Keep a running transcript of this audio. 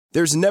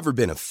There's never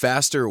been a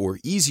faster or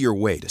easier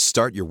way to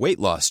start your weight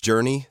loss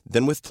journey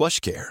than with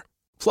PlushCare.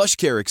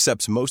 PlushCare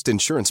accepts most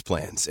insurance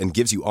plans and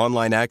gives you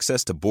online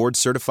access to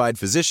board-certified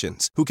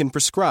physicians who can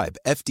prescribe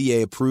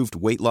FDA-approved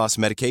weight loss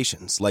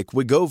medications like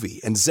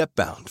Wegovy and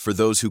Zepbound for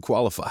those who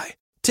qualify.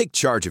 Take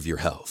charge of your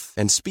health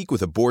and speak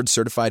with a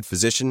board-certified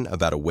physician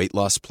about a weight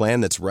loss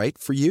plan that's right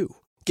for you.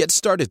 Get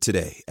started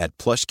today at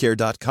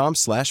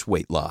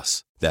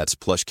plushcare.com/weight-loss. That's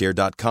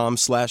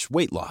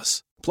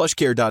plushcare.com/weight-loss.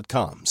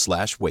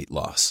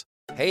 plushcare.com/weight-loss.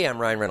 Hey, I'm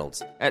Ryan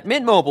Reynolds. At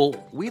Mint Mobile,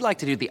 we like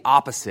to do the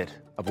opposite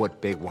of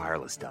what Big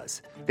Wireless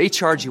does. They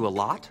charge you a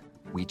lot,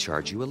 we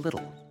charge you a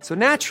little. So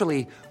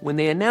naturally, when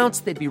they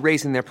announced they'd be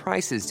raising their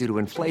prices due to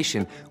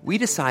inflation, we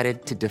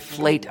decided to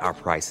deflate our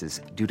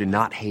prices due to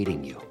not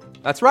hating you.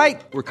 That's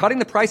right. We're cutting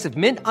the price of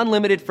Mint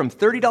Unlimited from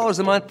 $30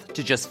 a month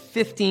to just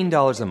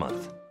 $15 a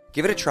month.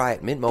 Give it a try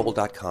at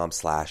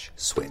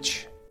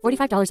mintmobile.com/switch.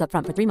 $45 up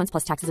front for 3 months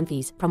plus taxes and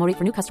fees. Promo rate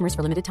for new customers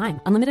for limited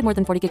time. Unlimited more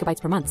than 40 gigabytes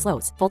per month.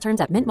 Slows full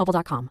terms at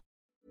mintmobile.com.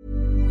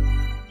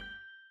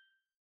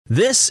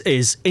 This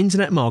is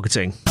Internet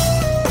Marketing.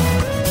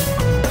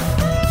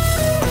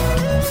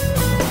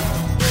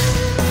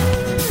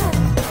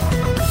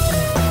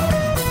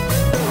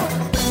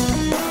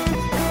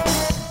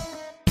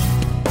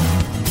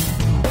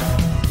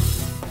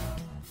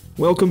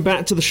 Welcome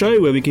back to the show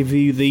where we give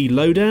you the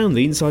lowdown,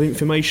 the inside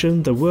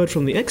information, the word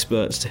from the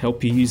experts to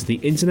help you use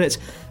the internet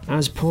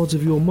as part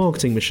of your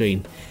marketing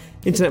machine.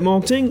 Internet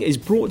Marketing is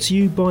brought to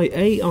you by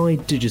AI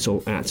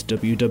Digital at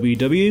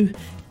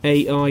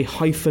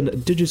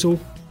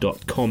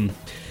www.ai-digital.com.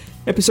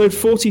 Episode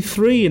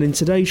 43, and in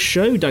today's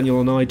show, Daniel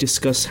and I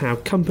discuss how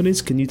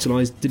companies can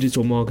utilise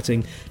digital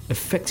marketing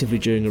effectively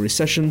during a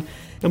recession,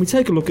 and we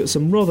take a look at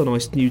some rather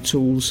nice new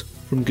tools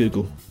from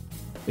Google.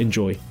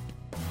 Enjoy.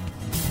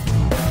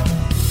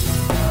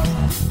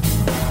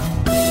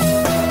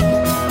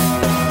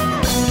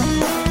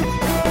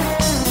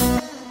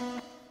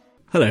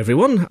 Hello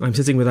everyone, I'm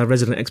sitting with our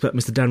resident expert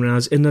Mr. Dan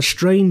Rouse in a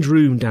strange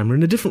room, Dan. We're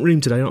in a different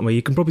room today, aren't we?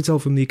 You can probably tell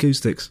from the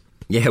acoustics.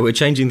 Yeah, we're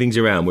changing things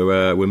around.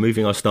 We're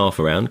moving our staff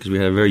around because we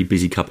had a very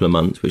busy couple of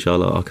months, which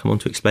I'll come on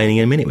to explaining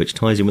in a minute, which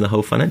ties in with the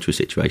whole financial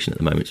situation at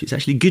the moment. So it's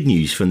actually good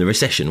news from the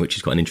recession, which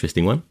is quite an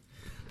interesting one.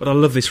 But I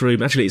love this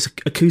room. Actually, it's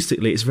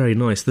acoustically, it's very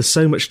nice. There's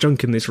so much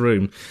junk in this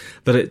room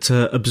that it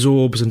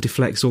absorbs and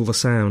deflects all the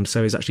sound,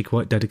 so it's actually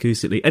quite dead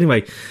acoustically.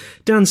 Anyway,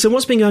 Dan, so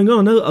what's been going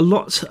on? I know a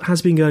lot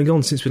has been going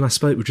on since we last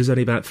spoke, which was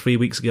only about 3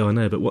 weeks ago, I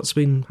know, but what's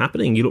been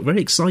happening? You look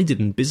very excited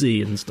and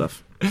busy and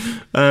stuff.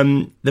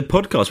 The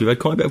podcast, we've had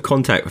quite a bit of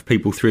contact with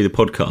people through the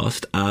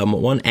podcast.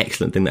 One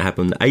excellent thing that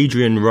happened,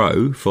 Adrian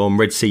Rowe from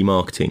Red Sea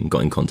Marketing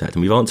got in contact,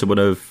 and we've answered one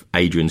of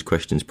Adrian's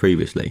questions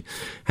previously,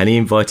 and he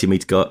invited me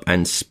to go up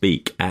and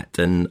speak at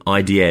an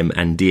IDM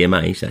and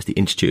DMA, so that's the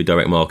Institute of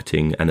Direct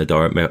Marketing and the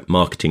Direct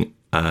Marketing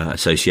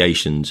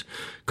Association's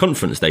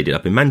conference they did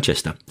up in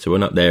Manchester. So we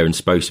went up there and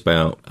spoke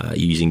about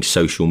using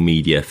social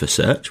media for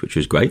search, which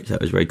was great. So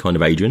that was very kind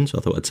of Adrian, so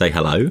I thought I'd say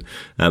hello,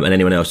 and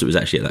anyone else that was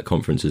actually at that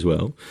conference as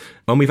well.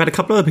 And we've had a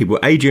couple of other people.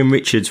 Adrian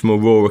Richards from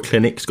Aurora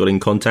Clinics got in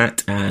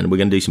contact, and we're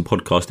going to do some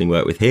podcasting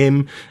work with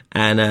him.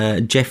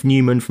 And Jeff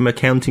Newman from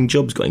Accounting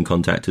Jobs got in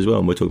contact as well,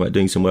 and we're talking about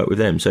doing some work with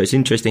them. So it's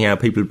interesting how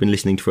people have been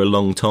listening for a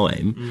long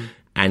time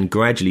and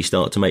gradually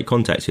start to make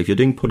contact. So if you're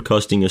doing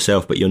podcasting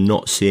yourself but you're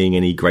not seeing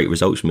any great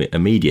results from it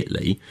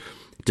immediately,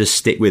 just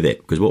stick with it,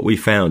 because what we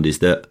found is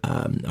that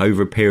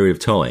over a period of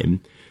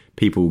time,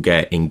 people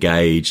get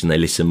engaged and they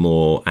listen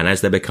more, and as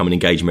they become an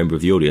engaged member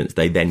of the audience,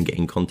 they then get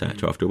in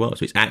contact after a while.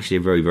 So it's actually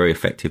a very, very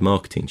effective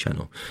marketing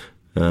channel.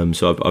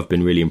 So I've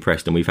been really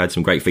impressed, and we've had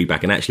some great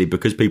feedback. And actually,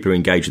 because people are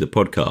engaged with the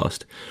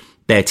podcast,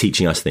 they're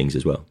teaching us things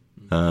as well.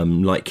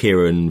 Like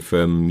Kieran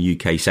from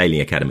UK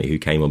Sailing Academy, who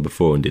came on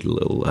before and did a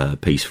little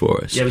piece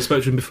for us. Yeah, we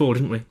spoke to him before,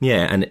 didn't we?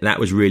 Yeah, and that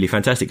was really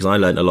fantastic because I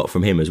learned a lot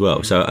from him as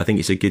well. So I think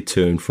it's a good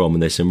to and from,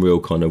 and there's some real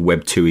kind of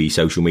Web 2-y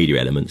social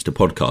media elements to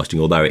podcasting,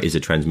 although it is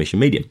a transmission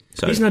medium.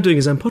 So he's now doing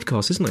his own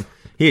podcast, isn't he?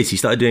 He is. He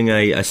started doing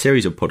a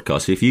series of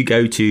podcasts. So if you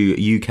go to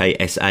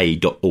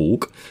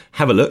uksa.org,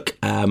 have a look,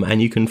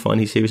 and you can find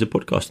his series of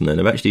podcasts on there.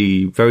 They're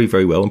actually very,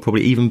 very well, and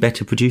probably even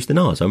better produced than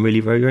ours. I'm really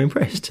very, very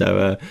impressed.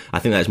 So I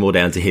think that's more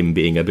down to him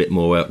being a bit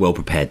more well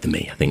prepared than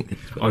me, I think.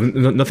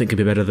 Nothing could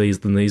be better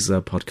than these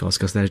podcasts,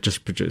 because they're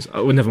just produced.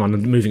 Oh, well, never mind,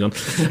 I'm moving on.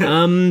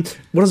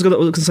 What I was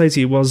going to say to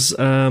you was,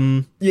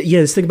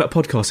 this thing about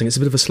podcasting, it's a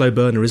bit of a slow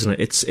burner, isn't it?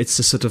 It's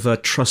a sort of a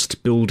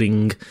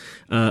trust-building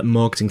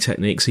marketing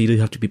technique, so you do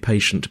have to be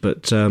patient,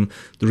 but the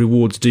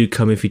rewards do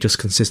come if you're just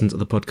consistent at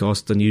the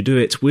podcast and you do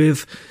it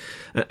with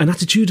an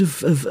attitude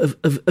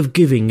of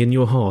giving in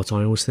your heart,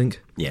 I always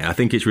think. Yeah, I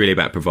think it's really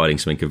about providing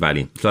something of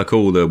value. It's like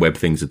all the web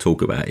things to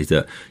talk about is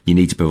that you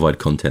need to provide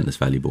content that's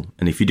valuable.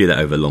 And if you do that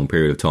over a long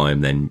period of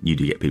time, then you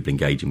do get people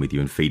engaging with you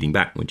and feeding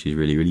back, which is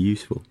really, really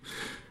useful.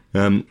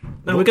 Now,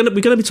 we're going to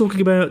be talking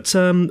about,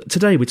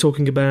 today we're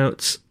talking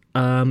about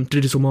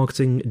digital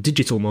marketing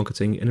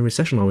in a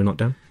recession, are we not,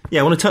 Dan? Yeah,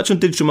 I want to touch on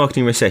digital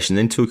marketing recession,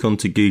 then talk on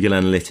to Google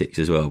Analytics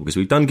as well, because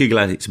we've done Google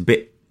Analytics a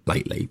bit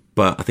lately,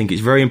 but I think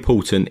it's very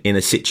important in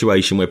a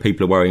situation where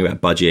people are worrying about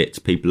budgets,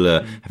 people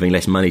are having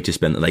less money to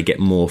spend, that they get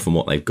more from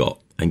what they've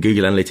got. And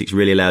Google Analytics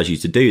really allows you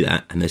to do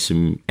that. And there's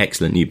some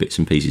excellent new bits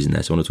and pieces in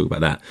there. So I want to talk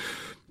about that.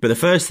 But the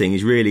first thing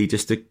is really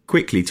just to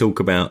quickly talk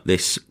about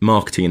this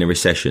marketing in a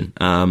recession.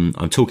 I'm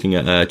talking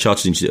at a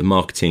Chartered Institute of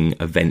Marketing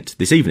event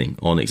this evening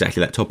on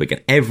exactly that topic.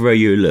 And everywhere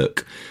you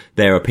look,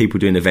 there are people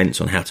doing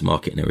events on how to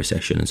market in a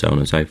recession and so on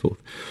and so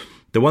forth.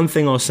 The one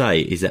thing I'll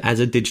say is that as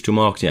a digital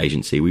marketing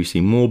agency, we've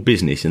seen more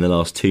business in the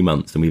last 2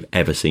 months than we've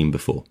ever seen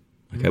before,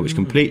 okay, which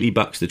completely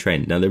bucks the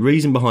trend. Now, the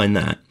reason behind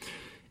that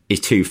is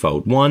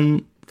twofold.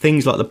 One,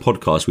 things like the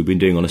podcast we've been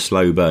doing on a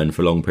slow burn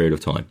for a long period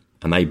of time,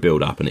 and they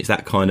build up. And it's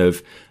that kind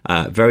of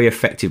very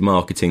effective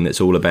marketing that's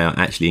all about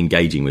actually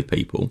engaging with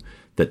people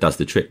that does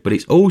the trick. But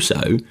it's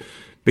also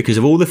because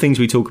of all the things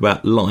we talk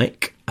about,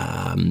 like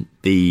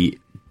the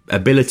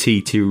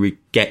ability to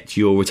get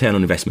your return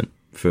on investment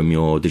from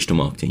your digital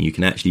marketing. You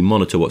can actually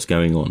monitor what's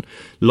going on.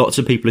 Lots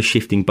of people are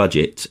shifting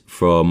budget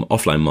from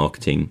offline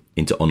marketing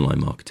into online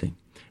marketing.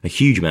 A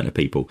huge amount of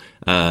people.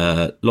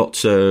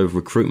 Lots of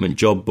recruitment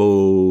job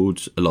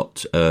boards, a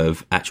lot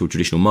of actual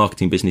traditional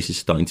marketing businesses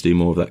starting to do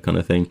more of that kind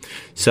of thing.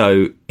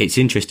 So it's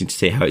interesting to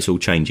see how it's all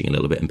changing a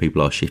little bit and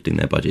people are shifting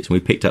their budgets. And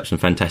we've picked up some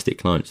fantastic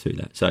clients through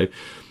that. So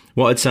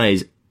what I'd say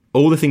is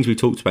all the things we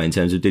talked about in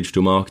terms of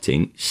digital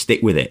marketing,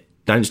 stick with it.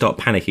 Don't start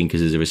panicking because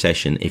there's a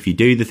recession. If you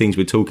do the things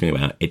we're talking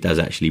about, it does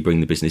actually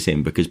bring the business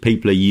in because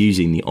people are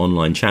using the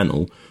online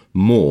channel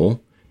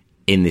more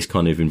in this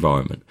kind of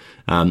environment.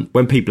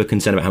 When people are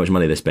concerned about how much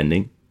money they're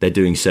spending, they're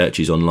doing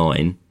searches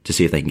online to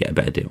see if they can get a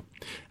better deal.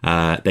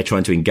 They're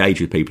trying to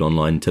engage with people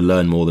online to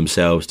learn more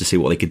themselves, to see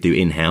what they could do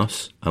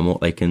in-house and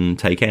what they can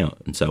take out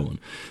and so on.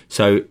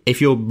 So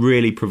if you're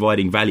really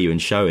providing value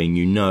and showing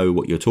you know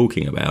what you're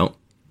talking about,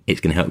 it's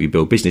going to help you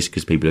build business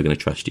because people are going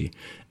to trust you.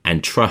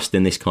 And trust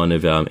in this kind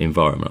of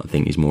environment, I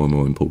think, is more and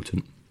more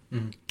important.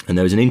 Mm. And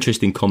there was an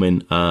interesting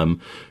comment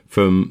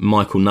from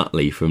Michael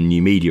Nutley from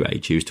New Media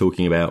Age, who was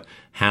talking about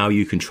how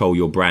you control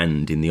your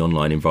brand in the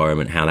online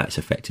environment, how that's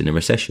affecting a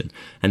recession.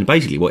 And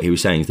basically what he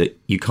was saying is that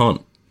you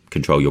can't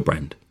control your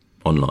brand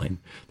online.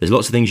 There's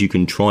lots of things you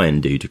can try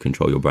and do to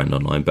control your brand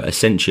online, but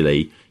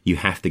essentially you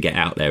have to get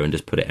out there and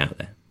just put it out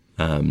there.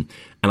 And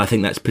I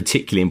think that's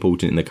particularly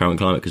important in the current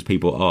climate because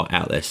people are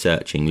out there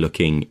searching,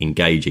 looking,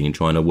 engaging and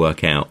trying to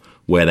work out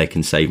where they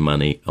can save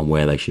money and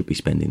where they should be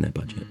spending their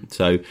budget.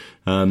 So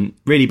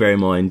really bear in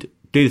mind,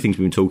 do the things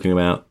we've been talking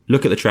about,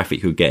 look at the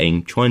traffic you're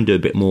getting, try and do a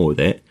bit more with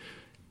it.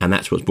 And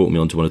that's what's brought me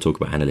on to want to talk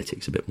about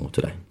analytics a bit more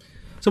today.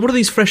 So what are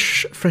these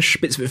fresh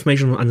bits of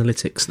information on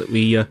analytics that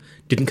we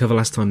didn't cover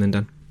last time then,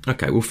 Dan?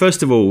 Okay, well,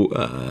 first of all,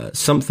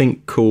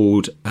 something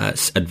called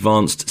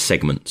advanced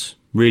segments.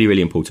 Really,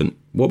 really important.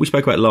 What we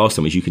spoke about last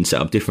time is you can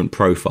set up different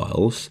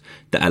profiles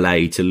that allow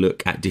you to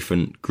look at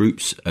different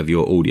groups of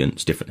your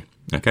audience differently.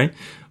 Okay?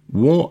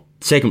 What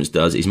segments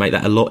does is make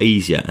that a lot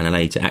easier and allow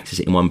you to access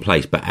it in one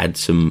place, but add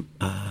some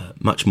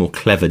much more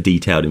clever,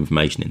 detailed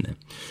information in there.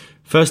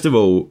 First of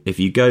all, if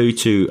you go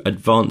to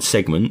advanced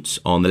segments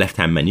on the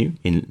left-hand menu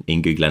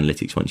in Google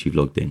Analytics once you've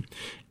logged in,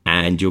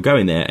 and you'll go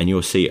in there and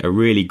you'll see a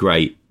really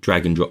great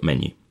drag and drop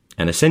menu.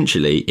 And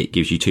essentially, it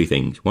gives you two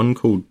things. One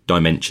called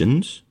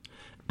dimensions,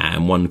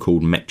 and one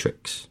called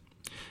metrics.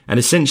 And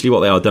essentially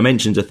what they are,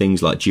 dimensions are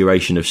things like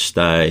duration of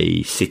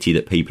stay, city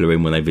that people are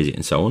in when they visit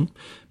and so on.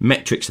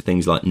 Metrics are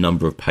things like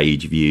number of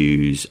page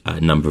views,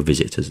 number of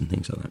visitors and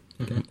things like that.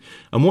 Okay.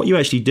 Mm-hmm. And what you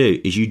actually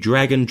do is you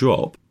drag and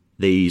drop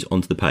these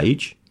onto the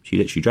page. So you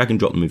literally drag and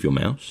drop them with your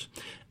mouse.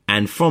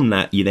 And from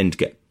that, you then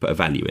put a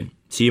value in.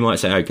 So you might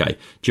say, okay,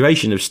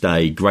 duration of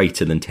stay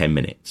greater than 10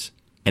 minutes.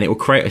 And it will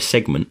create a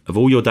segment of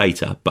all your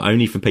data, but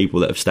only for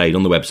people that have stayed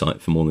on the website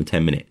for more than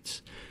 10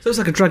 minutes. So it's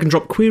like a drag and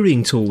drop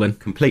querying tool then?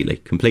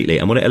 Completely.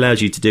 And what it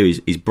allows you to do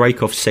is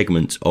break off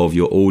segments of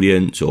your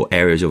audience or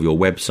areas of your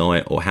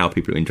website or how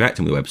people are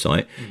interacting with the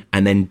website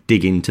and then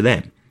dig into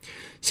them.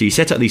 So you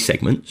set up these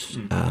segments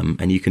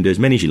and you can do as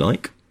many as you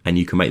like and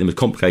you can make them as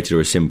complicated or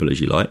as simple as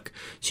you like.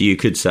 So you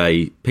could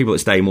say people that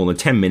stay more than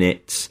 10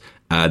 minutes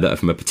that are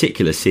from a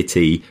particular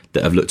city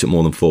that have looked at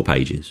more than 4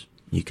 pages.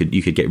 You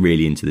could get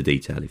really into the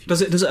detail. If you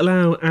Does it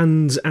allow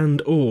ands and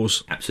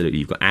ors? Absolutely.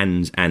 You've got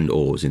ands and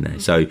ors in there.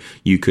 So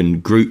you can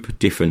group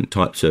different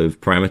types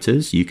of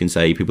parameters. You can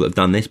say people that have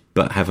done this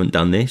but haven't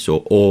done this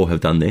or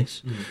have done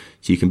this.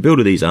 So you can build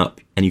all these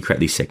up and you create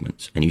these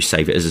segments and you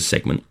save it as a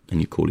segment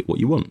and you call it what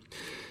you want.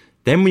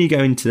 Then when you go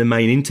into the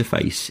main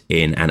interface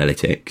in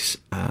analytics,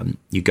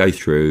 you go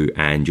through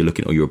and you're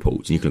looking at all your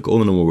reports and you can look at all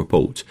the normal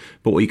reports.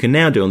 But what you can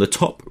now do on the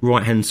top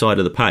right-hand side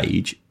of the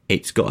page,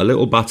 it's got a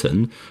little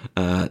button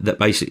that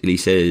basically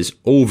says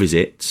all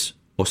visits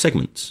or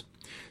segments.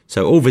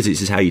 So all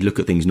visits is how you look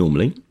at things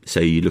normally. So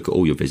you look at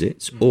all your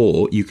visits,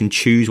 or you can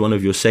choose one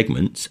of your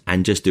segments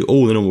and just do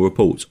all the normal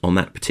reports on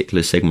that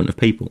particular segment of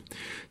people.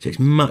 So it's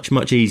much,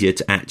 much easier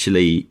to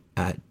actually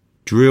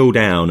drill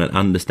down and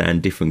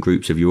understand different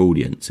groups of your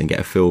audience and get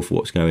a feel for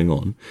what's going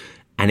on.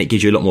 And it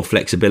gives you a lot more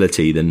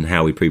flexibility than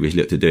how we previously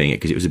looked at doing it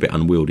because it was a bit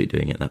unwieldy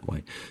doing it that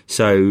way.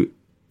 So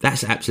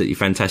that's an absolutely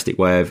fantastic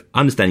way of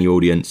understanding your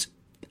audience,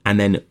 and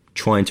then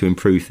trying to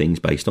improve things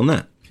based on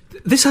that.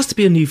 This has to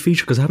be a new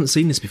feature because I haven't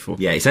seen this before.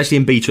 Yeah, it's actually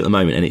in beta at the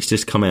moment, and it's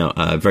just come out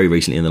very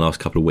recently in the last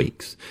couple of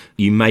weeks.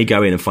 You may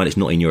go in and find it's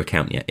not in your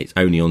account yet. It's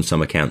only on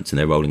some accounts, and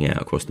they're rolling it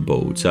out across the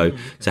board. So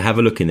have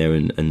a look in there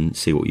and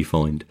see what you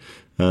find.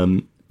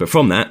 But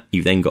from that,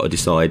 you've then got to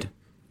decide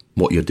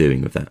what you're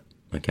doing with that.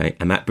 Okay,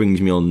 and that brings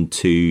me on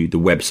to the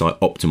website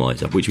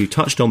optimizer, which we've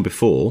touched on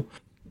before,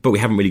 but we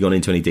haven't really gone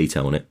into any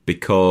detail on it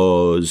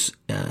because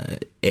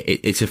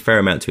it's a fair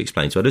amount to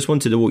explain. So I just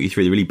wanted to walk you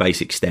through the really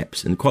basic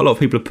steps. And quite a lot of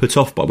people are put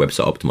off by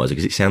website optimizer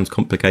because it sounds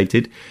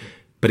complicated,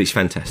 but it's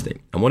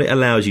fantastic. And what it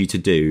allows you to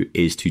do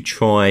is to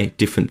try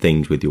different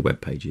things with your web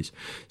pages.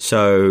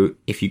 So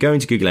if you go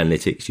into Google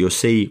Analytics, you'll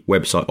see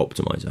website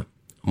optimizer.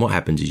 And what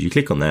happens is you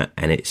click on that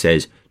and it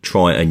says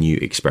try a new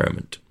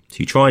experiment. So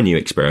you try a new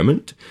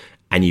experiment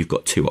and you've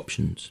got two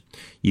options.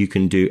 You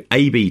can do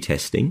A/B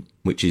testing,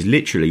 which is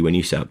literally when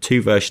you set up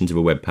two versions of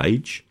a web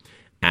page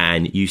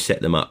and you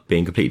set them up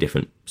being completely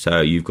different. So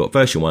you've got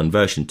version 1,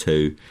 version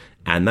 2,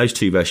 and those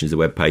two versions of the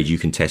web page, you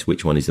can test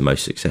which one is the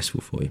most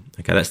successful for you.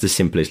 Okay, that's the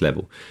simplest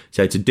level.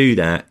 So to do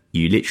that,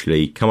 you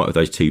literally come up with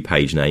those two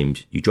page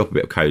names, you drop a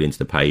bit of code into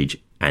the page,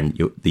 and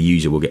the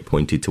user will get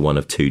pointed to one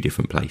of two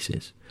different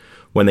places.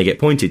 When they get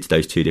pointed to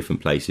those two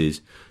different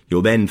places,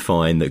 you'll then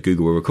find that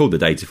Google will record the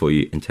data for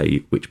you and tell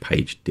you which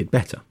page did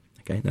better.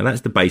 Okay, now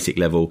that's the basic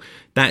level.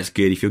 That's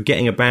good. If you're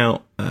getting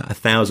about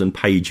 1,000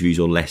 page views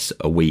or less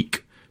a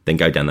week, then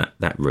go down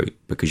that route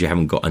because you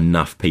haven't got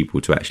enough people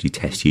to actually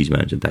test user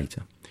management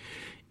data.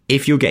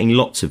 If you're getting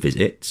lots of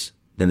visits,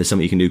 then there's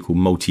something you can do called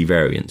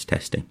multivariance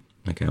testing.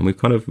 Okay, and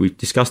we've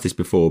discussed this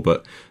before,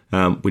 but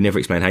we never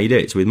explained how you do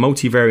it. So with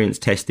multivariance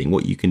testing,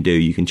 what you can do,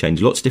 you can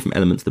change lots of different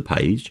elements of the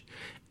page,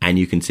 and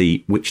you can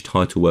see which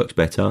title works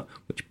better,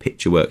 which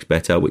picture works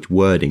better, which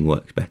wording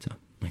works better.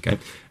 Okay,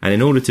 and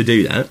in order to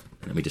do that,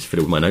 let me just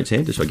fiddle with my notes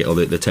here just so I get all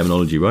the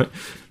terminology right.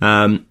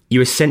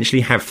 You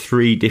essentially have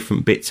three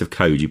different bits of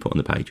code you put on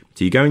the page.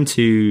 So you go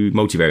into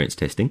multivariance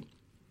testing,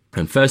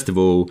 and first of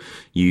all,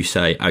 you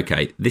say,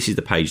 okay, this is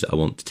the page that I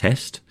want to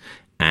test,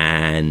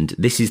 and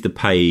this is the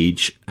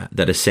page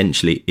that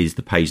essentially is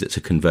the page that's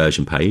a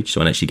conversion page,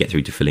 so I actually get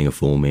through to filling a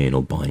form in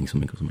or buying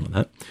something or something like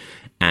that.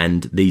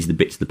 And these are the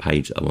bits of the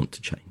page that I want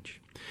to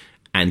change.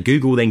 And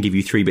Google will then give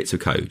you three bits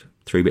of code,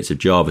 3 bits of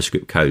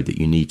JavaScript code that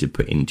you need to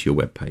put into your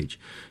web page.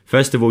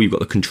 First of all, you've got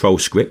the control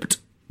script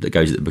that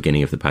goes at the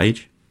beginning of the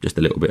page, just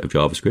a little bit of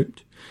JavaScript.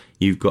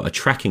 You've got a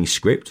tracking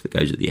script that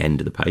goes at the end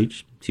of the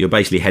page. So you're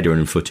basically header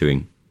and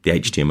footering the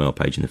HTML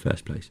page in the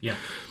first place. Yeah.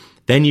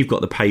 Then you've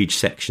got the page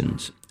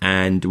sections.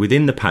 And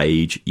within the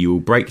page, you will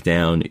break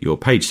down your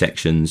page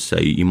sections. So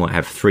you might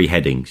have 3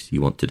 headings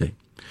you want to do.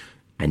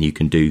 And you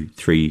can do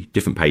 3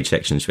 different page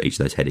sections for each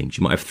of those headings.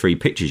 You might have 3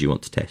 pictures you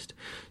want to test.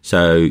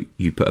 So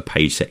you put a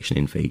page section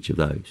in for each of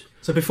those.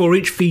 So before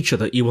each feature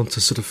that you want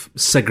to sort of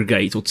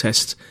segregate or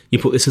test, you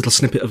put this little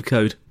snippet of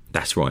code.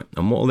 That's right.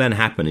 And what will then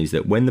happen is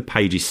that when the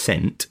page is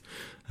sent,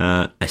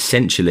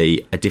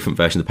 essentially a different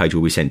version of the page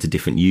will be sent to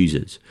different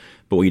users.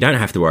 But what you don't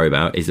have to worry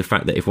about is the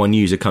fact that if one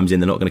user comes in,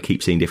 they're not going to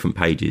keep seeing different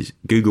pages.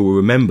 Google will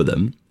remember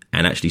them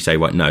and actually say,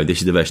 right, no, this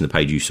is the version of the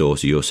page you saw,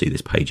 so you'll see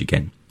this page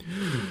again.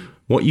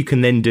 What you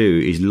can then do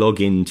is log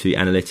into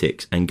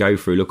analytics and go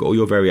through, look at all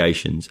your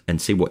variations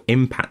and see what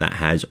impact that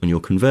has on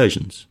your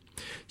conversions.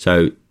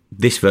 So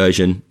this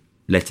version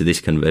led to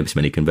this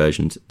many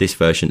conversions. This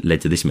version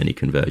led to this many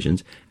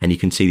conversions. And you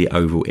can see the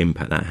overall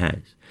impact that has.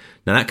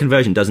 Now, that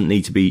conversion doesn't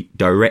need to be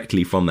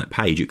directly from that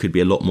page. It could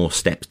be a lot more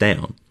steps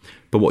down.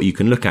 But what you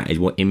can look at is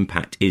what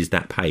impact is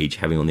that page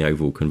having on the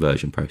overall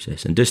conversion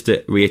process. And just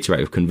to reiterate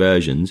with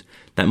conversions,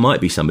 that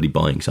might be somebody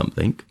buying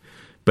something.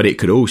 But it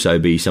could also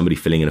be somebody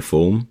filling in a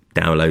form,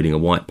 downloading a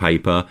white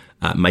paper,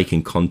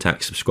 making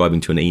contact, subscribing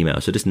to an email.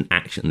 So just an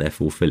action they're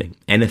fulfilling.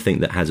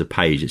 Anything that has a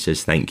page that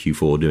says thank you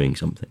for doing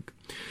something.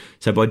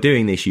 So by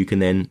doing this, you can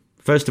then,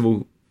 first of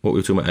all, what we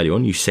were talking about earlier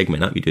on, you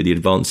segment up, you do the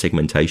advanced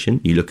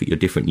segmentation, you look at your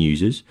different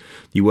users,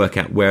 you work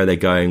out where they're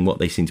going, what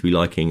they seem to be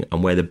liking,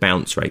 and where the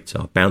bounce rates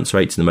are. Bounce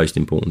rates are the most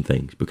important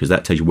things because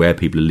that tells you where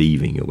people are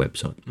leaving your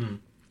website.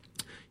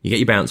 You get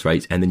your bounce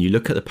rates, and then you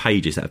look at the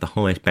pages that have the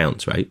highest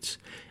bounce rates,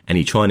 and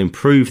you try and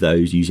improve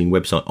those using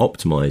Website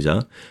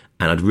Optimizer.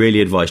 And I'd really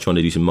advise trying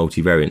to do some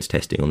multivariance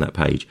testing on that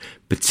page,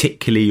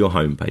 particularly your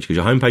homepage, because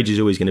your homepage is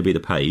always going to be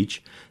the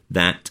page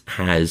that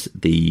has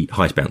the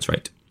highest bounce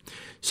rate.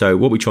 So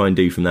what we try and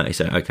do from that is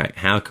say, okay,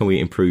 how can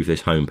we improve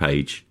this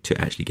homepage to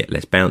actually get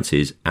less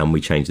bounces? And we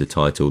change the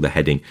title, the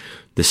heading.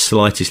 The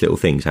slightest little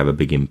things have a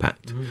big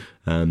impact.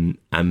 And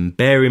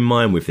bear in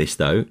mind with this,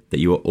 though, that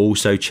you are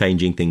also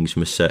changing things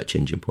from a search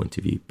engine point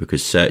of view,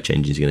 because search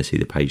engines are going to see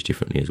the page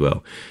differently as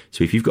well.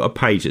 So if you've got a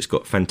page that's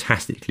got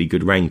fantastically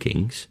good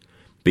rankings,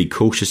 be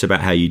cautious about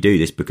how you do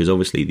this, because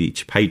obviously the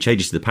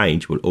changes to the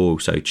page will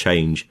also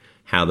change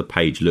how the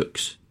page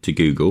looks to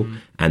Google,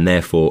 and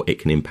therefore it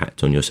can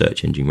impact on your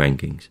search engine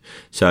rankings.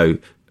 So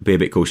be a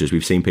bit cautious.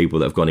 We've seen people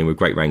that have gone in with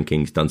great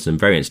rankings, done some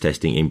variance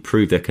testing,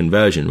 improved their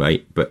conversion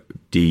rate, but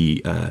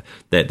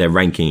their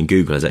ranking in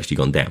Google has actually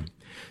gone down.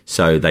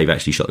 So they've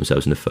actually shot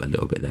themselves in the foot a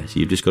little bit there. So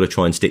you've just got to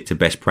try and stick to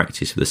best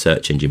practice for the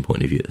search engine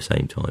point of view at the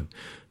same time.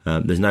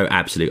 There's no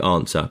absolute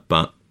answer,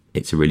 but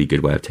it's a really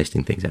good way of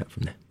testing things out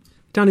from there.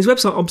 Dan, is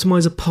Website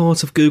Optimizer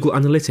part of Google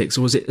Analytics,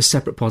 or is it a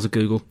separate part of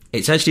Google?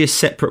 It's actually a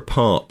separate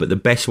part, but the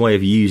best way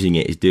of using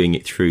it is doing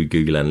it through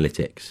Google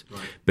Analytics,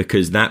 right?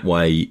 Because that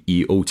way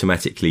it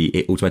automatically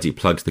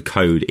plugs the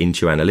code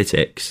into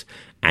Analytics,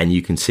 and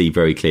you can see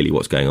very clearly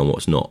what's going on,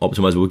 what's not.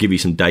 Optimizer will give you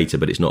some data,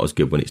 but it's not as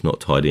good when it's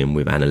not tied in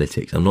with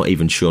Analytics. I'm not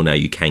even sure now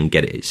you can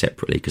get it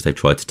separately because they've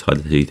tried to tie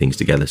the two things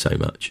together so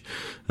much.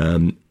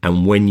 And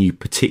when you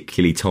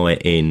particularly tie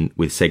it in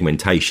with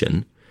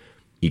segmentation,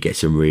 you get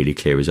some really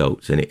clear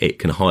results, and it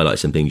can highlight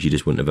some things you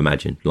just wouldn't have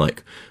imagined.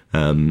 Like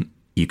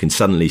you can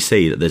suddenly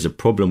see that there's a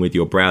problem with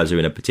your browser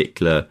in a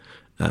particular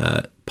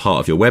part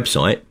of your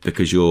website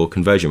because your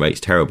conversion rate's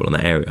terrible in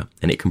that area,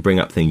 and it can bring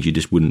up things you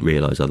just wouldn't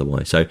realise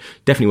otherwise. So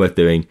definitely worth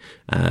doing.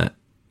 At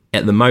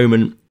the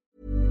moment,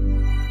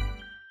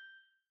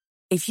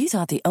 If you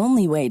thought the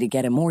only way to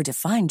get a more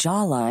defined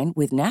jawline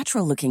with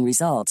natural-looking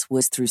results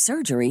was through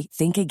surgery,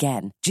 think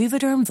again.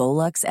 Juvederm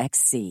Volux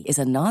XC is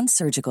a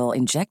non-surgical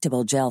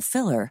injectable gel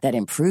filler that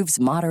improves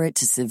moderate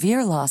to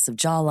severe loss of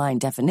jawline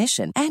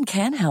definition and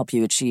can help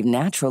you achieve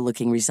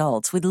natural-looking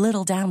results with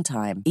little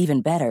downtime.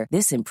 Even better,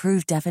 this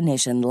improved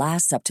definition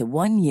lasts up to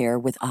 1 year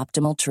with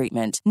optimal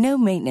treatment. No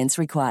maintenance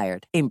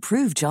required.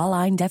 Improve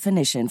jawline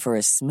definition for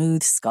a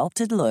smooth,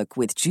 sculpted look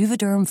with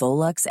Juvederm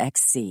Volux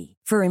XC.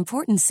 For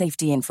important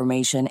safety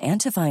information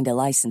and to find a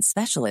licensed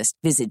specialist,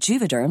 visit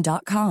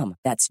Juvederm.com.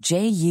 That's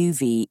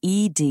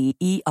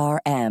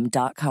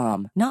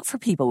JUVEDERM.com. Not for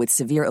people with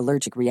severe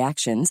allergic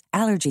reactions,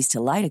 allergies to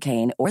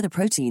lidocaine, or the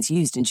proteins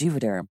used in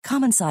Juvederm.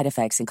 Common side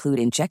effects include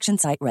injection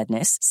site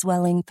redness,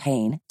 swelling,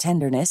 pain,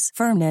 tenderness,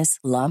 firmness,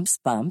 lumps,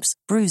 bumps,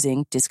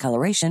 bruising,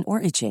 discoloration,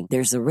 or itching.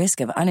 There's a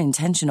risk of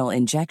unintentional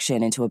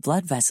injection into a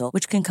blood vessel,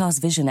 which can cause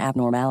vision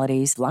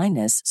abnormalities,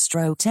 blindness,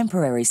 stroke,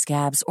 temporary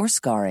scabs, or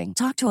scarring.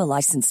 Talk to a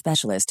licensed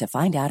specialist to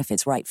find out if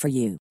it's right for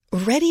you.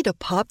 Ready to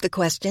pop the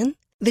question?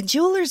 The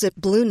jewelers at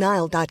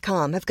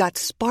BlueNile.com have got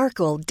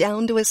sparkle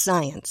down to a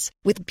science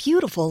with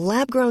beautiful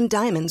lab-grown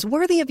diamonds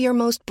worthy of your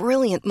most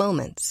brilliant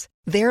moments.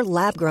 Their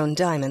lab-grown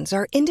diamonds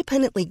are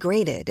independently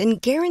graded and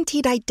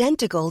guaranteed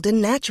identical to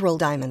natural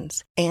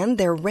diamonds, and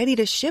they're ready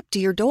to ship to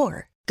your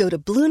door. Go to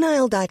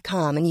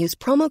BlueNile.com and use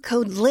promo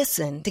code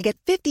LISTEN to get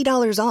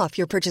 $50 off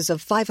your purchase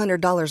of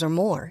 $500 or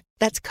more.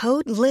 That's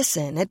code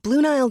LISTEN at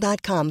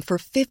BlueNile.com for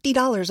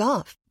 $50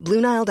 off.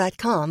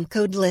 BlueNile.com,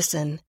 code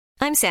LISTEN.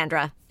 I'm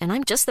Sandra, and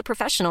I'm just the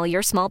professional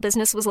your small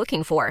business was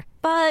looking for.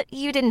 But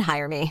you didn't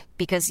hire me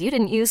because you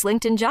didn't use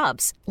LinkedIn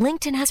Jobs.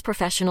 LinkedIn has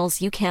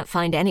professionals you can't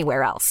find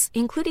anywhere else,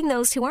 including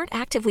those who aren't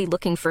actively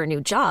looking for a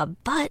new job,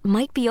 but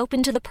might be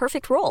open to the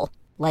perfect role,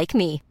 like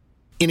me.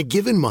 In a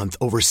given month,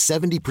 over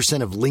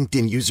 70% of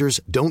LinkedIn users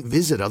don't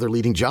visit other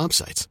leading job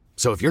sites.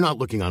 So if you're not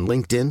looking on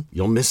LinkedIn,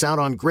 you'll miss out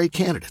on great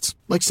candidates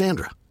like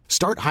Sandra.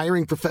 Start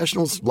hiring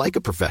professionals like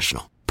a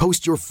professional.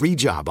 Post your free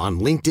job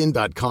on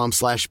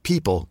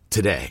linkedin.com/people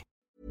today.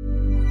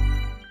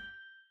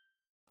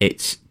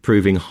 It's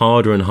proving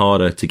harder and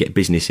harder to get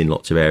business in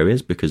lots of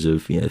areas because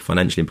of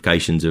financial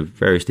implications of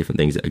various different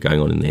things that are going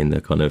on in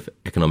the kind of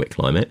economic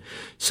climate.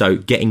 So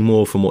getting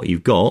more from what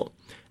you've got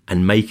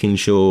and making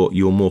sure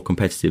you're more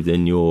competitive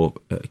than your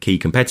key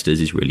competitors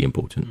is really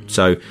important.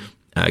 So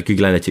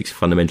Google Analytics is a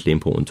fundamentally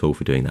important tool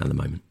for doing that at the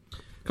moment.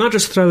 Can I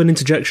just throw an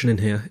interjection in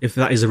here, if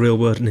that is a real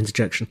word, an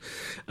interjection?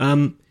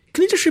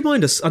 Can you just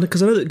remind us,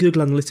 because I know that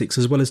Google Analytics,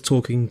 as well as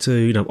talking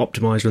to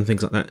Optimizer and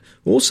things like that,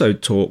 also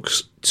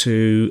talks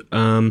to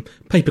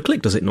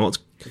pay-per-click, does it not?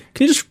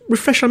 Can you just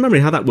refresh our memory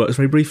how that works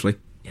very briefly?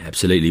 Yeah,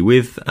 absolutely.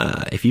 With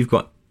if you've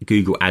got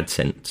Google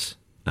AdSense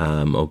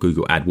or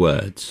Google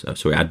AdWords,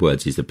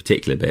 AdWords is the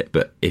particular bit,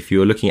 but if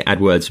you're looking at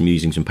AdWords from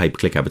using some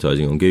pay-per-click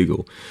advertising on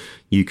Google,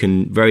 you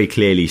can very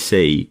clearly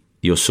see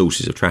your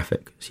sources of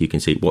traffic. So you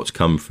can see what's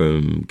come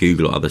from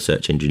Google or other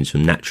search engines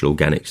from natural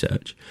organic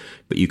search,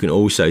 but you can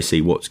also see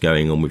what's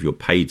going on with your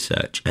paid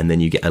search, and then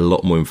you get a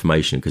lot more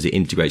information because it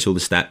integrates all the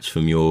stats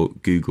from your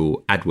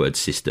Google AdWords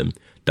system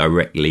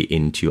directly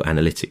into your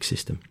analytics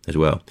system as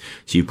well.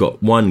 So you've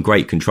got one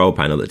great control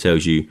panel that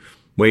tells you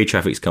where your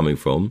traffic's coming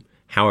from,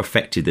 how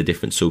effective the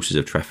different sources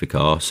of traffic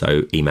are,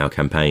 so email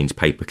campaigns,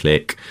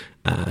 pay-per-click,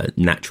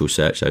 natural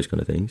search, those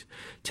kind of things.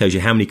 It tells you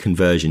how many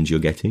conversions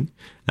you're getting.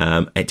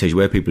 It tells you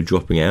where people are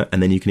dropping out,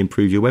 and then you can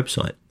improve your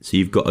website. So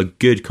you've got a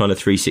good kind of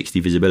 360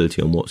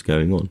 visibility on what's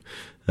going on.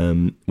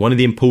 One of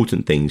the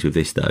important things with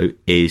this, though,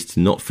 is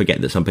to not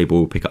forget that some people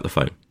will pick up the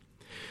phone.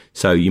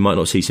 So you might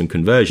not see some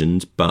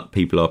conversions, but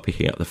people are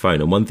picking up the phone.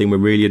 And one thing we're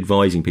really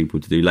advising people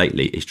to do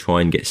lately is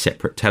try and get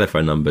separate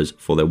telephone numbers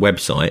for their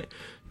website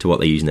to what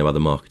they use in their other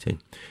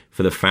marketing.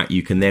 For the fact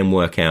you can then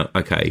work out,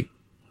 okay,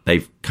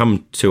 they've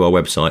come to our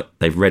website,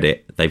 they've read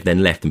it, they've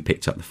then left and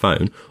picked up the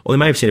phone, or they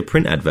may have seen a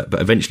print advert,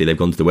 but eventually they've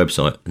gone to the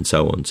website and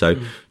so on. So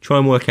try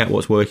and work out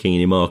what's working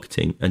in your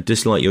marketing, and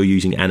just like you're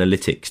using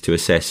analytics to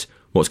assess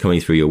what's coming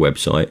through your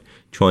website,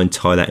 try and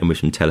tie that in with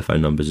some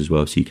telephone numbers as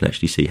well, so you can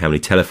actually see how many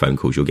telephone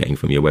calls you're getting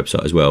from your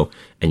website as well,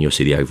 and you'll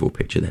see the overall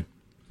picture then.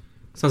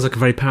 Sounds like a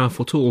very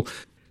powerful tool.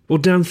 Well,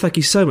 Dan, thank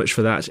you so much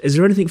for that. Is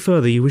there anything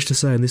further you wish to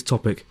say on this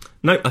topic?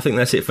 No, I think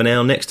that's it for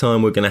now. Next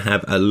time, we're going to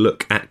have a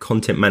look at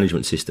content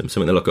management systems,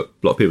 something that a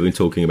lot of people have been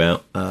talking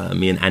about.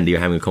 Me and Andy are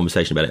having a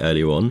conversation about it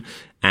earlier on,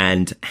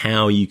 and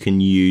how you can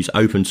use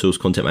open source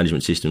content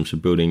management systems for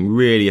building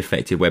really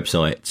effective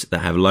websites that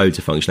have loads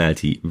of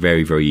functionality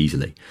very, very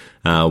easily.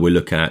 We'll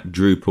look at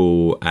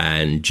Drupal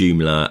and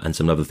Joomla and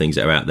some other things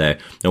that are out there.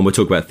 And we'll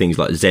talk about things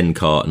like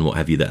Zencart and what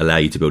have you that allow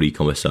you to build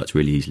e-commerce sites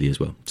really easily as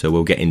well. So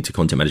we'll get into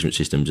content management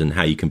systems and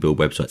how you can build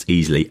websites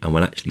easily. And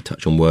we'll actually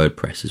touch on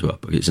WordPress as well,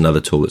 because it's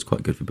another tool that's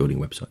quite good for building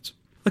websites.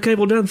 Okay,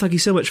 well, Dan, thank you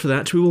so much for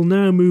that. We will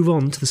now move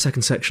on to the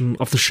second section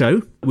of the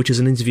show, which is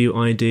an interview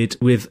I did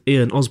with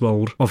Ian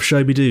Oswald of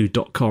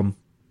showmedoo.com.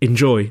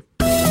 Enjoy.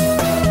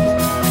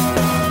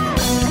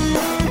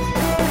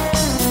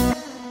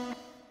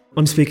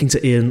 I'm speaking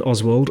to Ian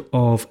Oswald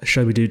of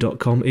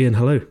showmedoo.com. Ian,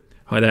 hello.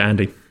 Hi there,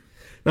 Andy.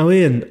 Now,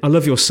 Ian, I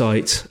love your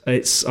site.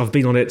 I've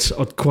been on it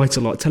quite a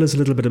lot. Tell us a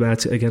little bit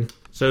about it again.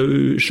 So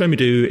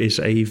ShowMeDo is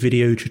a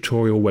video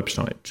tutorial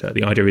website.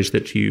 The idea is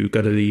that you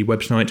go to the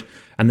website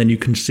and then you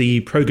can see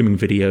programming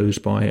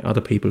videos by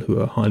other people who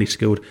are highly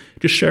skilled,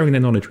 just sharing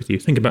their knowledge with you.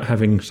 Think about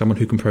having someone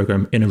who can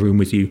program in a room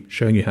with you,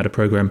 showing you how to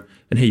program,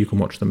 and here you can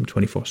watch them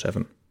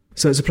 24/7.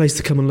 So it's a place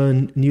to come and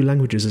learn new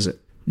languages, is it?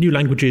 New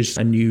languages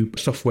and new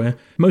software,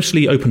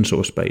 mostly open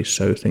source based,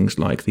 so things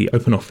like the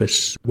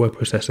OpenOffice word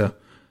processor,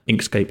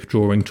 Inkscape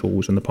drawing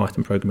tools, and the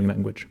Python programming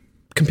language.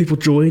 Can people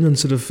join and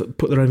sort of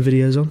put their own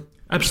videos on?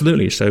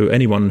 Absolutely. So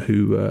anyone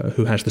who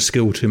has the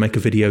skill to make a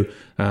video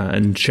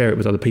and share it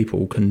with other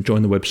people can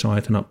join the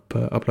website and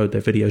upload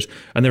their videos.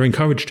 And they're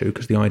encouraged to,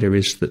 because the idea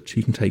is that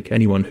you can take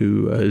anyone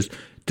who has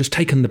just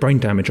taken the brain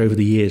damage over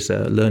the years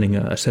learning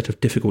a set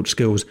of difficult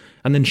skills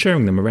and then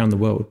sharing them around the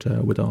world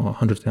with our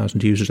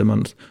 100,000 users a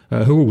month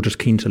who are all just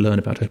keen to learn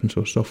about open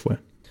source software.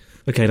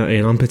 Okay, now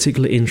Ian, I'm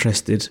particularly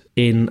interested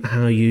in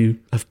how you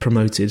have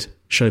promoted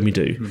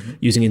ShowMeDo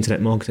using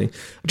internet marketing.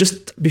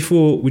 Just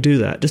before we do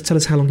that, just tell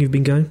us how long you've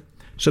been going.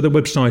 So the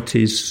website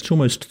is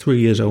almost 3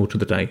 years old to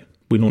the day.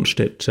 We launched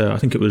it, I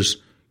think it was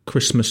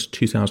Christmas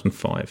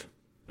 2005.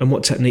 And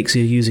what techniques are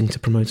you using to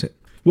promote it?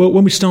 Well,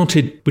 when we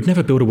started, we'd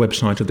never built a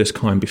website of this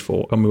kind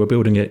before, and we were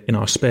building it in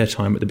our spare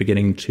time at the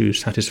beginning to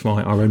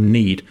satisfy our own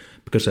need,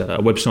 because a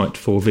website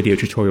for video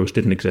tutorials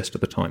didn't exist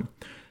at the time.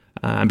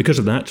 And because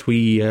of that,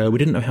 we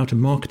didn't know how to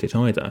market it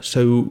either.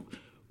 So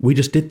we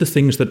just did the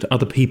things that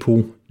other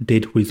people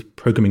did with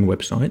programming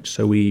websites.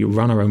 So we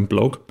ran our own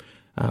blog.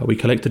 We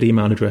collected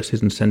email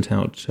addresses and sent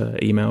out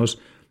emails.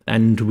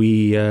 And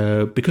we,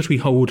 because we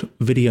hold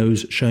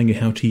videos showing you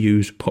how to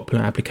use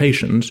popular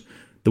applications,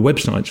 the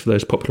websites for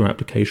those popular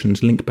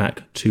applications link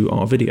back to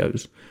our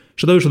videos.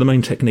 So those are the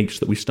main techniques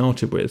that we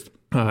started with.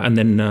 And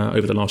then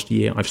over the last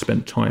year, I've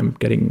spent time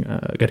getting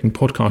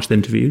podcast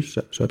interviews,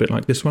 so a bit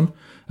like this one,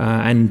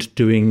 and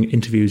doing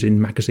interviews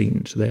in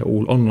magazines. They're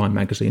all online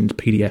magazines,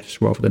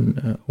 PDFs, rather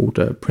than old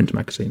print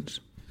magazines.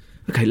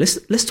 Okay,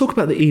 let's talk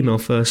about the email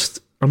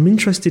first. I'm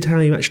interested how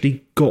you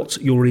actually got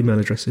your email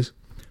addresses.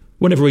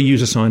 Whenever a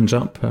user signs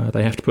up,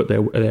 they have to put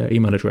their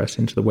email address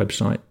into the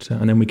website,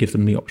 and then we give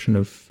them the option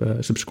of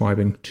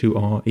subscribing to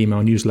our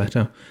email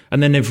newsletter.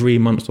 And then every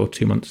month or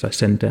 2 months, I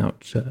send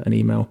out an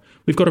email.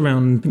 We've got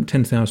around, I think,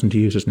 10,000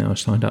 users now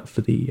signed up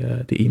for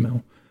the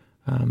email.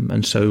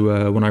 And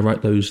so when I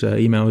write those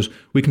emails,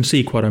 we can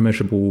see quite a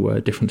measurable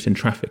difference in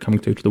traffic coming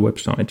through to the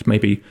website,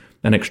 maybe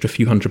an extra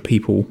few hundred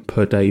people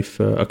per day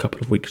for a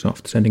couple of weeks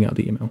after sending out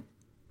the email.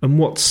 And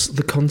what's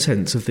the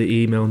content of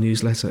the email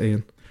newsletter,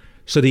 Ian?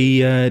 So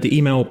the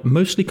email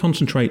mostly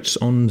concentrates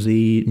on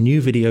the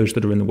new videos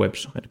that are in the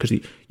website, because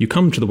you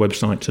come to the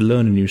website to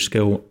learn a new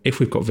skill. If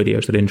we've got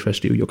videos that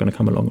interest you, you're going to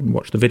come along and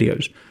watch the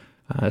videos.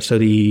 So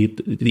the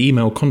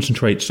email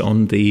concentrates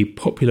on the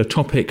popular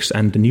topics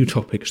and the new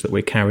topics that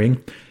we're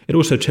carrying. It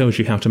also tells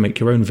you how to make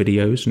your own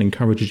videos and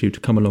encourages you to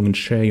come along and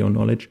share your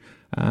knowledge.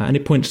 And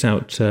it points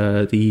out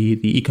the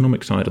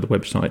economic side of the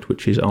website,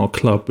 which is our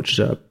club, which is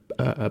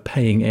a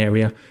paying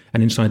area,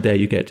 and inside there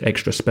you get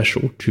extra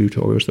special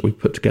tutorials that we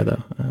put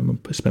together.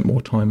 Spent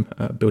more time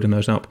building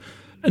those up.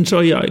 And so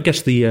I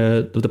guess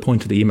the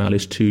point of the email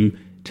is to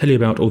tell you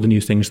about all the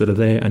new things that are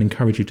there and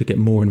encourage you to get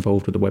more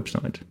involved with the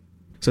website.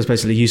 So it's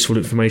basically useful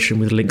information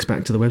with links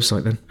back to the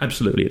website then?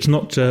 Absolutely. It's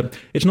not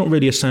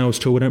really a sales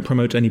tool. We don't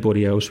promote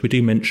anybody else. We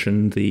do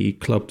mention the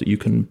club that you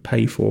can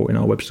pay for in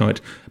our website,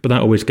 but that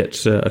always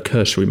gets a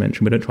cursory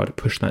mention. We don't try to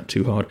push that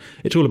too hard.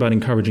 It's all about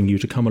encouraging you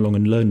to come along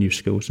and learn new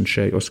skills and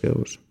share your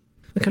skills.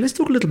 Okay, let's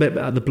talk a little bit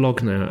about the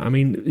blog now. I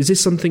mean, is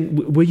this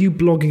something... Were you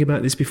blogging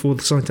about this before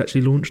the site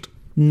actually launched?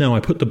 No,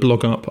 I put the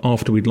blog up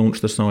after we'd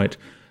launched the site,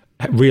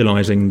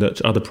 realising that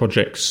other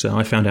projects,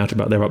 I found out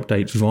about their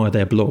updates via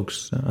their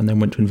blogs and then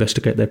went to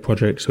investigate their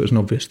projects, so it was an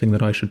obvious thing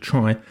that I should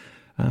try.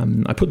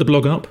 I put the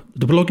blog up.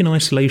 The blog in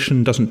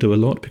isolation doesn't do a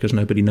lot because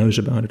nobody knows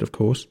about it, of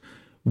course.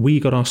 We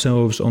got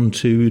ourselves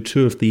onto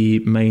two of the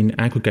main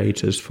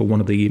aggregators for one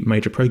of the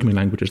major programming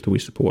languages that we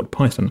support,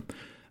 Python.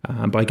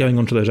 By going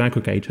onto those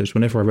aggregators,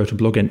 whenever I wrote a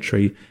blog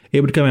entry, it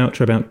would go out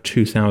to about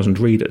 2,000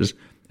 readers.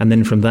 And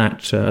then from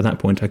that, at that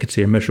point, I could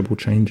see a measurable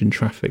change in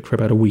traffic for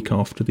about a week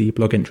after the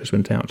blog entries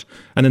went out.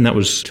 And then that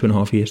was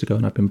 2.5 years ago,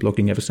 and I've been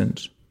blogging ever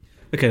since.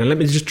 Okay, now let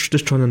me just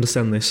try and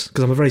understand this,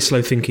 because I'm a very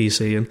slow thinker, you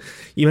see. And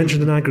you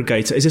mentioned an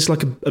aggregator. Is this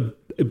like a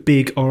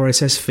big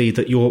RSS feed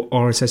that your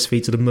RSS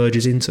feed sort of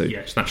merges into?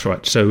 Yes, that's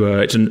right. So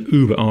it's an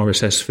Uber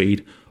RSS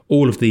feed.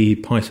 All of the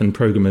Python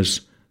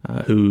programmers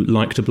who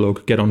like to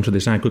blog get onto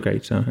this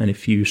aggregator, and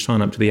if you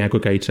sign up to the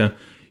aggregator,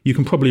 you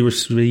can probably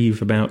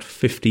receive about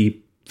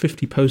 50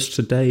 posts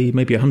a day,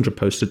 maybe 100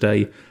 posts a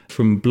day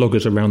from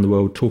bloggers around the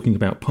world talking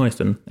about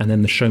Python, and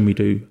then the Show Me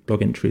Do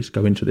blog entries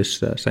go into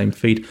this same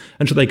feed,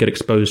 and so they get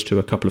exposed to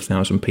a couple of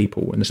thousand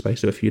people in the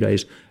space of a few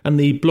days, and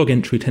the blog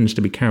entry tends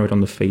to be carried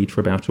on the feed for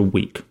about a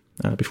week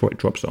before it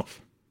drops off.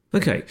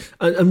 Okay,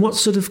 and what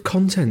sort of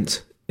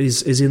content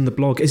is in the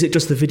blog? Is it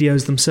just the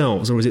videos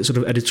themselves, or is it sort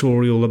of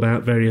editorial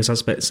about various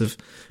aspects of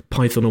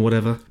Python or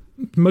whatever?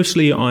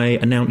 Mostly I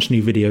announce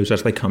new videos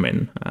as they come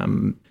in.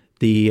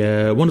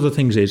 One of the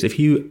things is, if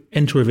you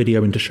enter a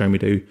video into Show Me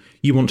Do,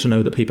 you want to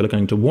know that people are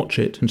going to watch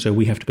it, and so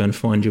we have to go and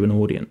find you an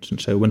audience.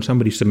 And so when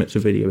somebody submits a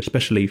video,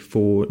 especially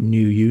for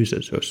new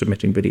users who are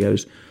submitting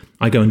videos,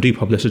 I go and do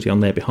publicity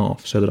on their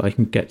behalf so that I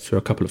can get through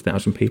a couple of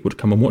thousand people to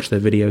come and watch their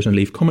videos and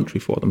leave commentary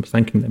for them,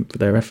 thanking them for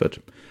their effort.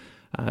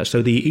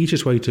 So the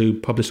easiest way to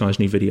publicise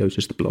new videos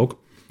is the blog.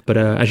 But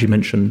as you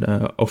mentioned,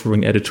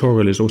 offering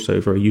editorial is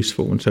also very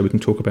useful. And so we can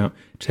talk about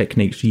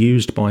techniques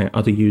used by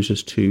other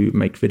users to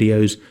make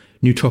videos,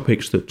 new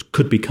topics that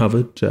could be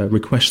covered,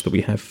 requests that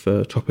we have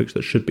for topics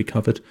that should be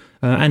covered,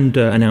 and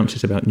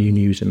announces about new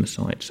news in the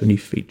site, so new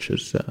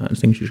features and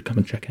things you should come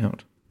and check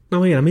out.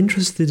 Oh yeah, I'm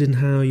interested in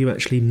how you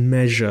actually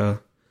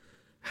measure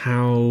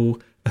how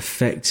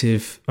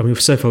effective... I mean,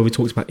 so far we've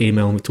talked about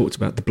email and we've talked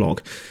about the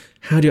blog.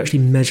 How do you actually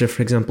measure,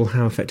 for example,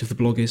 how effective the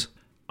blog is?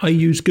 I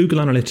use Google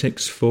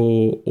Analytics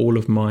for all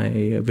of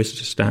my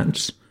visitor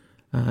stats,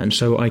 and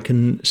so I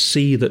can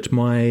see that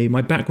my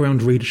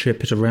background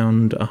readership is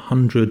around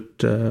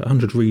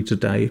 100 reads a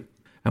day,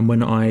 and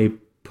when I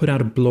put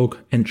out a blog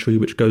entry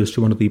which goes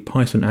to one of the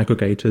Python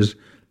aggregators,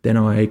 then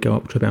I go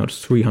up to about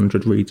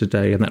 300 reads a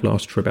day, and that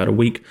lasts for about a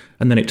week,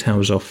 and then it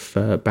tails off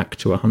back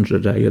to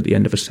 100 a day at the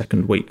end of a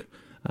second week.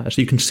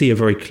 So you can see a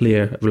very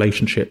clear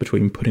relationship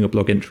between putting a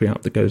blog entry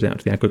out that goes out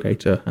to the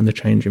aggregator and the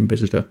change in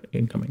visitor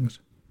incomings.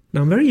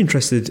 Now, I'm very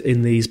interested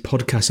in these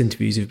podcast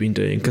interviews you've been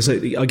doing, because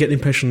I get the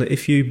impression that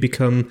if you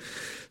become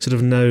sort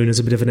of known as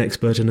a bit of an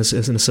expert in a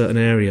certain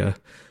area,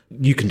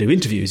 you can do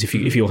interviews if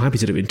you're happy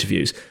to do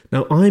interviews.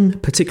 Now, I'm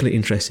particularly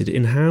interested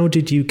in how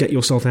did you get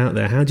yourself out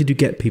there? How did you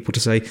get people to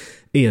say,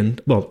 Ian,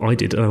 well, I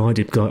did,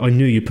 I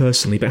knew you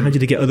personally, but how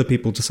did you get other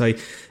people to say,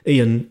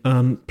 Ian,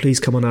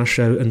 please come on our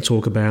show and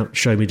talk about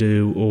Show Me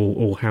Do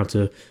or how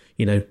to,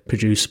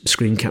 produce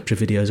screen capture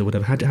videos or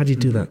whatever? How did you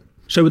do that?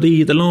 So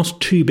the last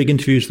two big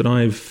interviews that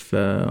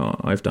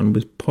I've done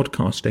with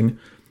podcasting,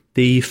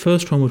 the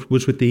first one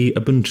was with the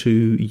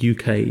Ubuntu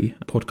UK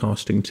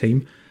podcasting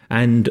team,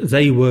 and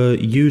they were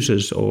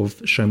users of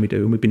Show Me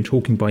Do, and we'd been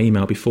talking by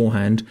email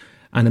beforehand,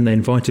 and then they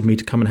invited me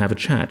to come and have a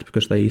chat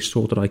because they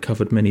saw that I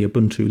covered many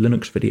Ubuntu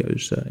Linux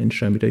videos in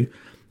Show Me Do,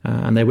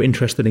 and they were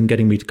interested in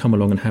getting me to come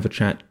along and have a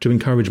chat to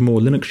encourage more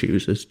Linux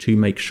users to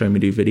make Show Me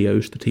Do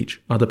videos to teach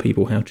other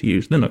people how to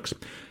use Linux.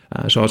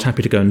 So I was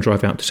happy to go and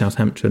drive out to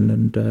Southampton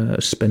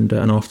and spend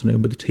an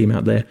afternoon with the team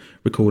out there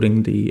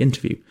recording the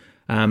interview.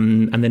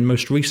 And then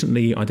most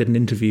recently, I did an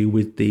interview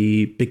with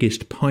the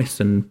biggest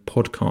Python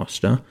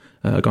podcaster,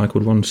 a guy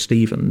called Ron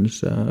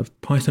Stevens,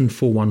 of Python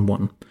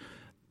 411.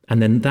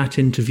 And then that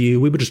interview,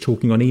 we were just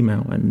talking on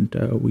email, and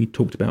we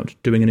talked about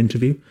doing an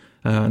interview.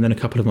 And then a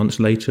couple of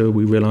months later,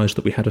 we realised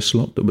that we had a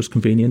slot that was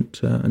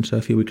convenient. And so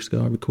a few weeks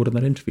ago, I recorded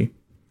that interview.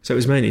 So it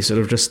was mainly sort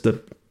of just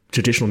the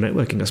traditional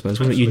networking, I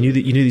suppose, wasn't it? You knew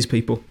these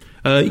people.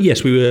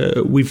 Yes,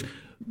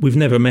 we've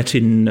never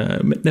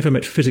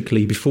met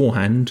physically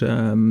beforehand,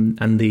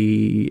 and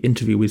the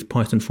interview with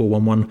Python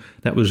 411,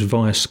 that was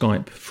via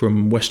Skype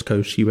from West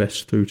Coast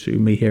US through to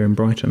me here in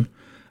Brighton.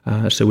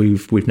 So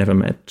we've never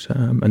met,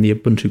 and the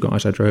Ubuntu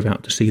guys, I drove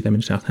out to see them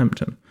in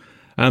Southampton.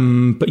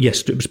 But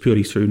yes, it was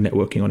purely through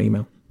networking on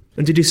email.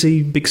 And did you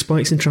see big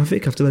spikes in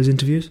traffic after those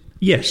interviews?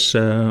 Yes,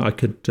 I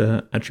could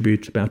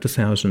attribute about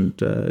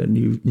 1,000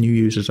 new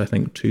users, I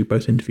think, to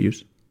both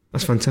interviews.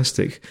 That's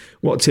fantastic.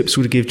 What tips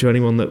would you give to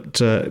anyone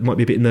that might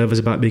be a bit nervous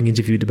about being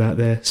interviewed about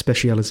their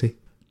speciality?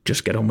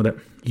 Just get on with it.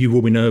 You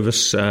will be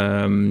nervous.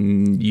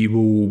 You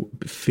will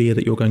fear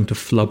that you're going to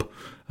flub,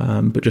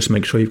 but just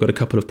make sure you've got a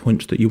couple of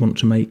points that you want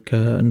to make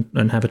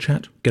and have a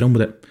chat. Get on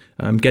with it.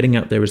 Getting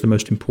out there is the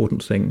most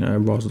important thing,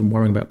 rather than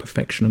worrying about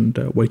perfection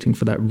and waiting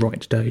for that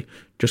right day.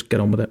 Just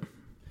get on with it.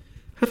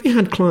 Have you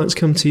had clients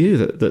come to you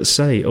that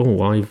say, "Oh,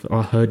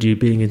 I heard you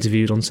being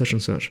interviewed on such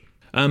and such"?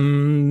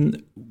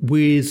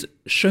 With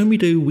Show Me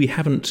Do, we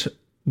haven't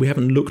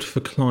looked for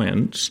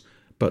clients,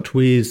 but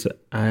with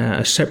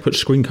a separate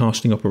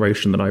screencasting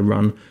operation that I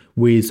run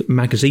with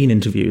magazine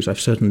interviews, I've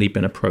certainly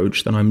been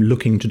approached, and I'm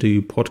looking to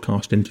do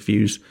podcast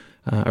interviews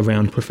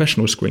around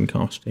professional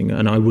screencasting,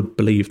 and I would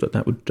believe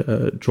that would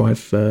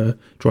drive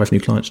new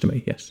clients to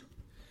me. Yes.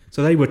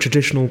 So they were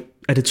traditional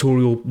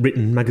editorial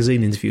written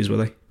magazine interviews, were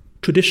they?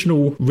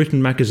 Traditional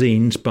written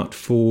magazines, but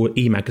for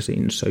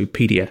e-magazines, so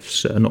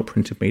PDFs, not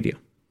printed media.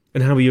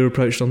 And how were you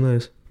approached on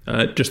those?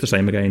 Just the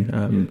same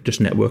again, just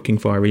networking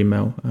via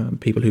email.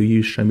 People who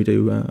use Show Me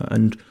Do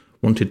and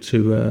wanted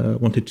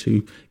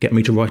to get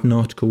me to write an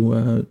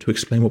article to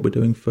explain what we're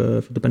doing for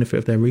the benefit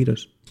of their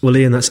readers. Well,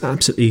 Ian, that's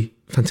absolutely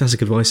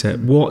fantastic advice there.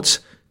 What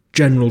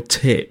general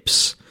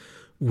tips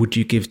would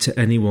you give to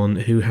anyone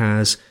who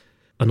has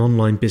an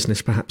online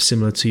business perhaps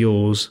similar to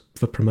yours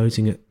for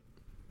promoting it?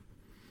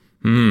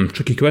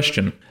 Tricky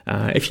question.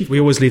 We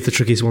always leave the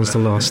trickiest ones to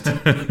last.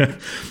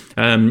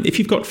 If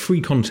you've got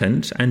free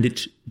content and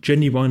it's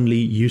genuinely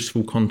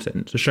useful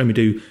content, so Show Me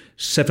Do,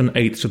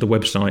 7/8 of the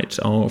website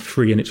are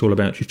free and it's all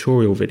about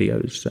tutorial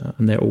videos,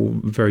 and they're all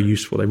very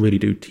useful. They really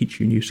do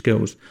teach you new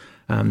skills.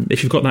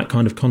 If you've got that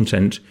kind of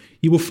content,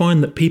 you will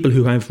find that people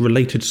who have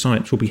related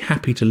sites will be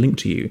happy to link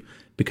to you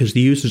because the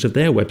users of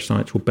their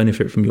websites will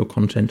benefit from your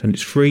content, and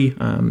it's free.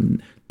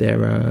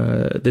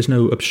 There's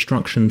no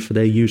obstruction for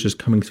their users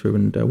coming through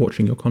and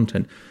watching your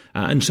content,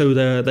 and so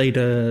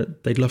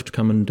they'd love to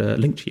come and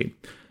link to you.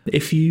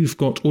 If you've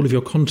got all of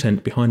your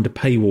content behind a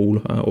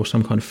paywall or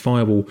some kind of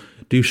firewall,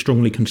 do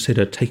strongly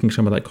consider taking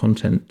some of that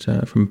content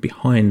from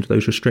behind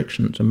those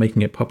restrictions and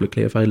making it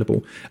publicly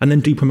available, and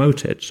then do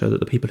promote it so that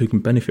the people who can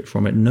benefit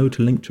from it know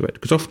to link to it.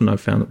 Because often I've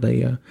found that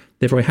they're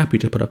very happy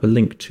to put up a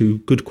link to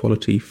good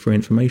quality free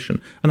information,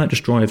 and that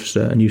just drives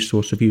a new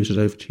source of users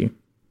over to you.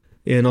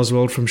 Ian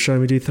Oswald from Show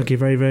Me Do, thank you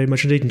very, very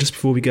much indeed. And just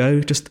before we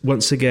go, just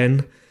once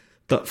again,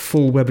 that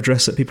full web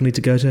address that people need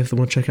to go to if they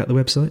want to check out the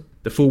website?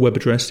 The full web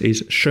address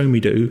is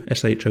showmedo,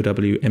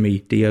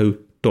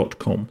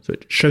 showmedo.com. So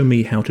it's show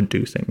me how to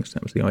do things.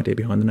 That was the idea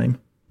behind the name.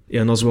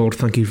 Ian Oswald,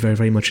 thank you very,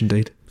 very much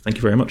indeed. Thank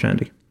you very much,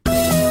 Andy.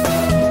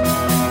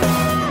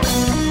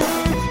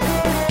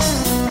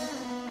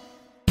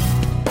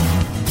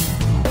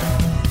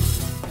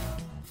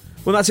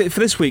 Well, that's it for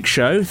this week's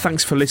show.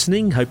 Thanks for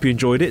listening. Hope you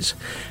enjoyed it.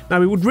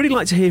 Now, we would really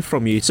like to hear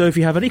from you. So if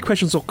you have any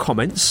questions or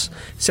comments,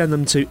 send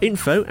them to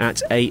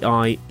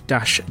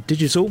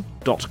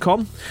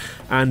info@ai-digital.com,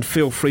 and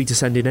feel free to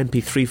send in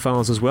MP3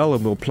 files as well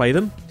and we'll play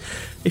them.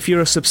 If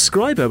you're a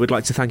subscriber, we'd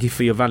like to thank you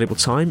for your valuable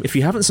time. If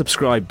you haven't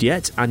subscribed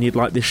yet and you'd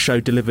like this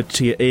show delivered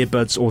to your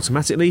earbuds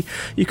automatically,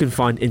 you can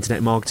find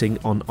Internet Marketing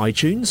on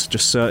iTunes.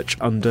 Just search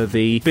under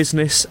the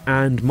business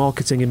and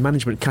marketing and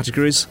management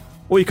categories.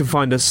 Or you can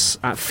find us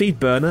at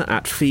Feedburner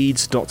at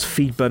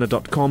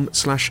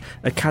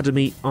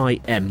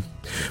feeds.feedburner.com/academyim.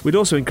 We'd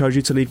also encourage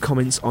you to leave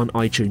comments on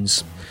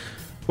iTunes.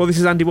 Well, this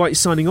is Andy White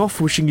signing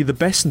off, wishing you the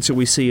best until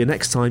we see you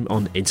next time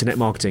on Internet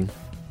Marketing.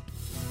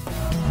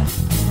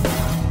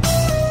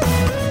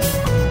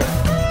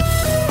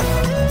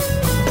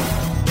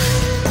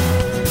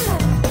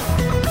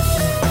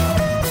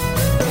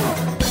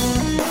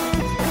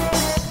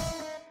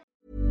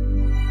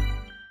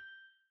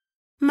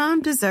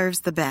 Mom deserves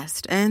the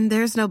best, and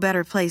there's no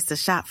better place to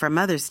shop for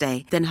Mother's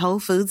Day than Whole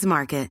Foods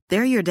Market.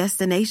 They're your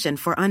destination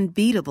for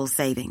unbeatable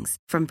savings,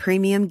 from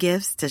premium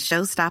gifts to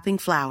show-stopping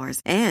flowers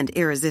and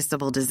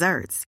irresistible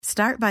desserts.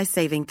 Start by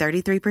saving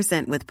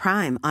 33% with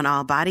Prime on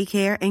all body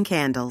care and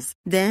candles.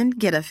 Then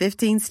get a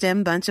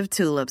 15-stem bunch of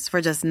tulips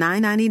for just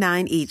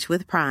 $9.99 each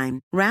with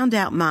Prime. Round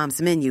out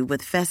Mom's menu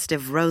with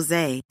festive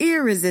rosé,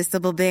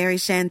 irresistible berry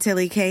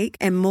chantilly cake,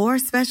 and more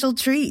special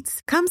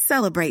treats. Come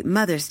celebrate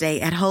Mother's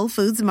Day at Whole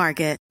Foods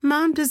Market.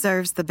 Mom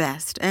deserves the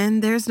best,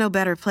 and there's no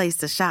better place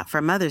to shop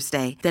for Mother's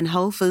Day than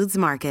Whole Foods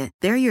Market.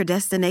 They're your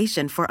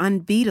destination for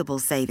unbeatable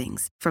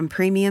savings, from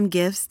premium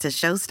gifts to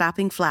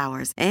show-stopping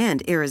flowers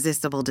and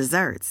irresistible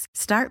desserts.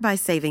 Start by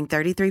saving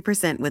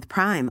 33% with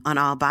Prime on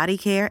all body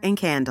care and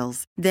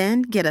candles.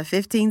 Then get a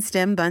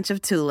 15-stem bunch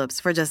of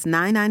tulips for just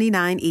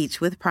 $9.99 each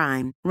with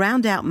Prime.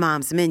 Round out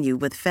Mom's menu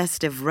with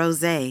festive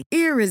rosé,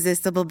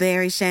 irresistible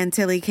berry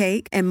chantilly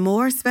cake, and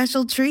more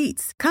special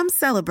treats. Come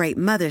celebrate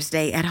Mother's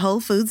Day at Whole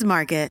Foods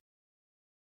Market.